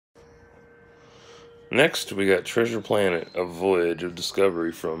Next, we got Treasure Planet: A Voyage of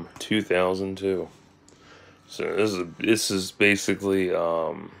Discovery from 2002. So this is basically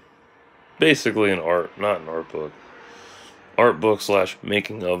basically not an art book slash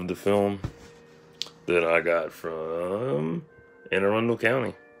making of the film that I got from Anne Arundel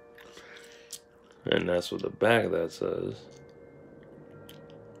County, and that's what the back of that says.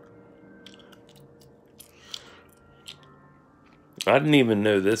 I didn't even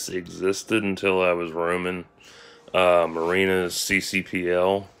know this existed until I was roaming Marina's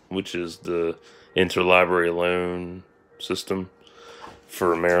CCPL, which is the interlibrary loan system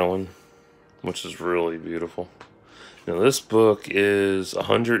for Maryland, which is really beautiful. Now this book is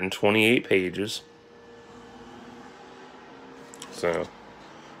 128 pages. So you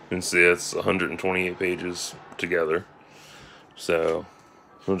can see it's 128 pages together. So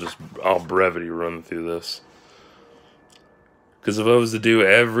I'll brevity run through this. Because if I was to do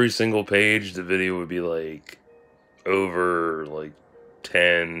every single page, the video would be like over like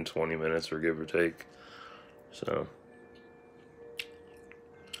 10, 20 minutes or give or take. So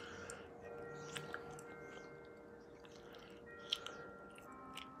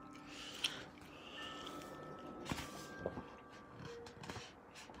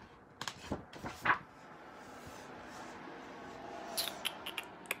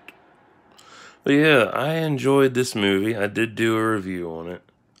but yeah, I enjoyed this movie. I did do a review on it,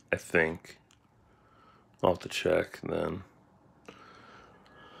 I think. I'll have to check then.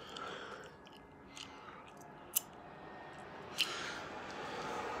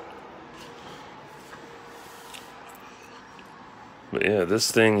 But yeah,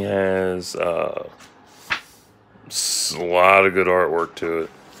 this thing has a lot of good artwork to it.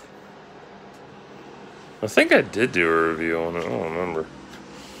 I think I did do a review on it. I don't remember.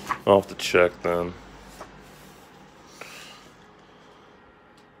 I'll have to check then.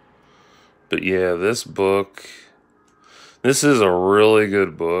 But yeah, this is a really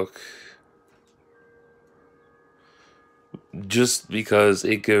good book. Just because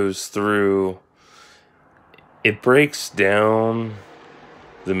it goes through, it breaks down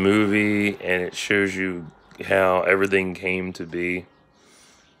the movie and it shows you how everything came to be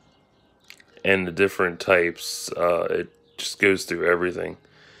and the different types. It just goes through everything.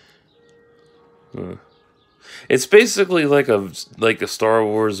 It's basically like a Star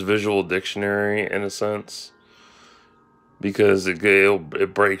Wars visual dictionary in a sense, because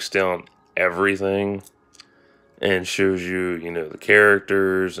it breaks down everything and shows you, the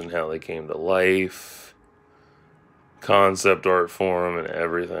characters and how they came to life, concept art for them, and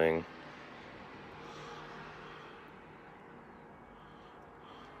everything.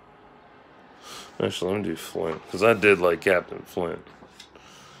 Actually, let me do Flint, because I did like Captain Flint.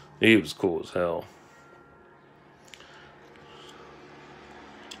 He was cool as hell.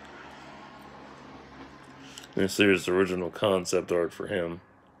 This here's the original concept art for him.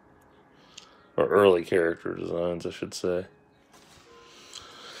 Or early character designs, I should say.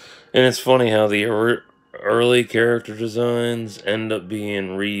 And it's funny how the early character designs end up being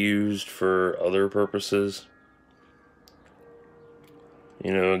reused for other purposes.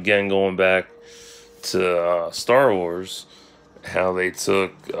 Again, going back to Star Wars, how they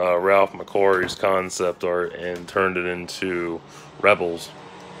took Ralph McQuarrie's concept art and turned it into Rebels.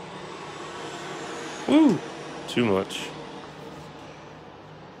 Woo! Too much.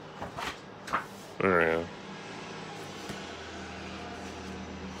 There we go.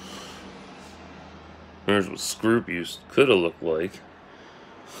 There's what Scroop could have looked like.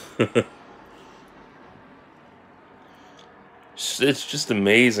 It's just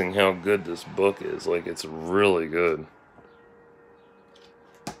amazing how good this book is. Like, it's really good.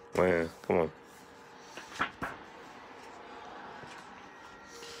 Man, come on.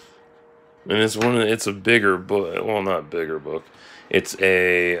 And it's a bigger book. Well, not bigger book. It's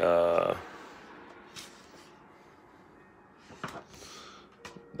a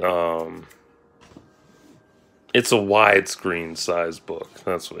it's a widescreen size book.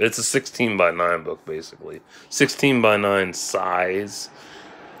 It's a 16:9 book, basically. 16:9 size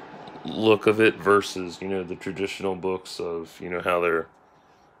look of it versus, the traditional books of, how they're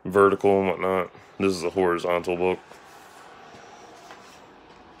vertical and whatnot. This is a horizontal book.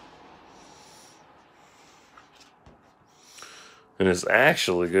 And this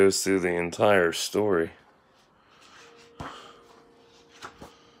actually goes through the entire story.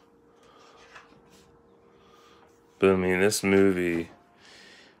 But I mean, this movie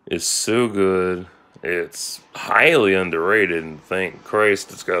is so good. It's highly underrated, and thank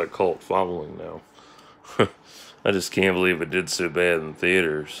Christ it's got a cult following now. I just can't believe it did so bad in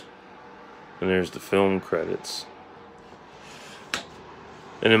theaters. And there's the film credits.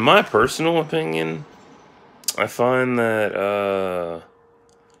 And in my personal opinion, I find that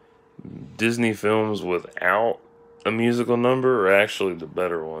Disney films without a musical number are actually the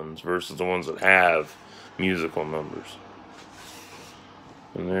better ones versus the ones that have musical numbers.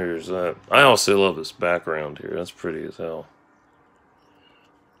 And there's that. I also love this background here. That's pretty as hell.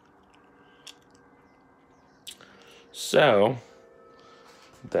 So,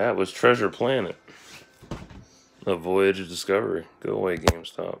 that was Treasure Planet, A Voyage of Discovery. Go away,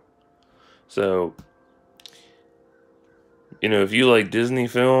 GameStop. So, if you like Disney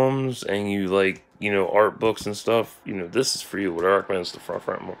films and you like, art books and stuff, this is for you. Would I recommend is the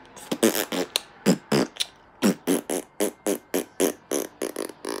front more?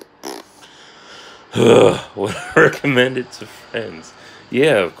 Would I recommend it to friends?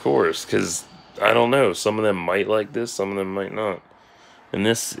 Yeah, of course, because I don't know. Some of them might like this, some of them might not. And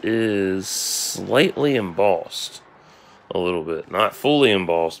this is slightly embossed. A little bit. Not fully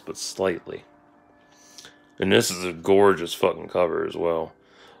embossed, but slightly. And this is a gorgeous fucking cover as well.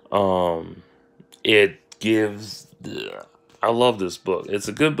 It gives... I love this book. It's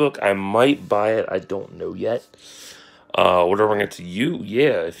a good book. I might buy it. I don't know yet. Whatever I get to you,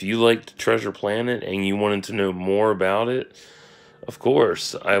 yeah, if you liked Treasure Planet and you wanted to know more about it, of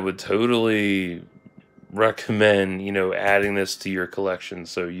course, I would totally recommend, adding this to your collection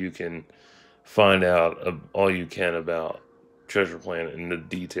so you can find out all you can about Treasure Planet and the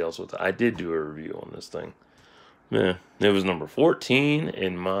details with it. I did do a review on this thing. Yeah, it was number 14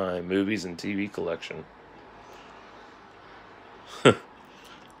 in my movies and TV collection.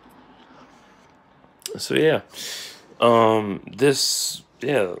 So yeah.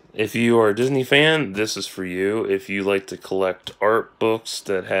 If you are a Disney fan, this is for you. If you like to collect art books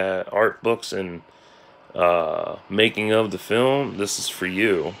and making of the film, this is for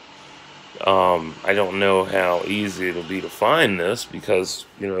you. I don't know how easy it'll be to find this because,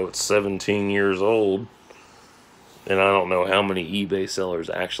 it's 17 years old. And I don't know how many eBay sellers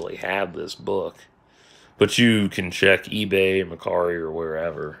actually have this book. But you can check eBay, Mercari, or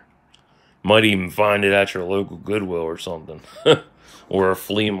wherever. Might even find it at your local Goodwill or something. Or a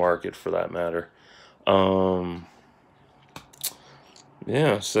flea market for that matter.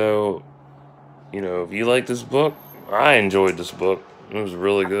 Yeah, so, if you like this book, I enjoyed this book. It was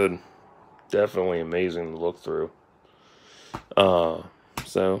really good. Definitely amazing to look through.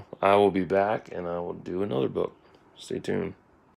 So, I will be back and I will do another book. Stay tuned.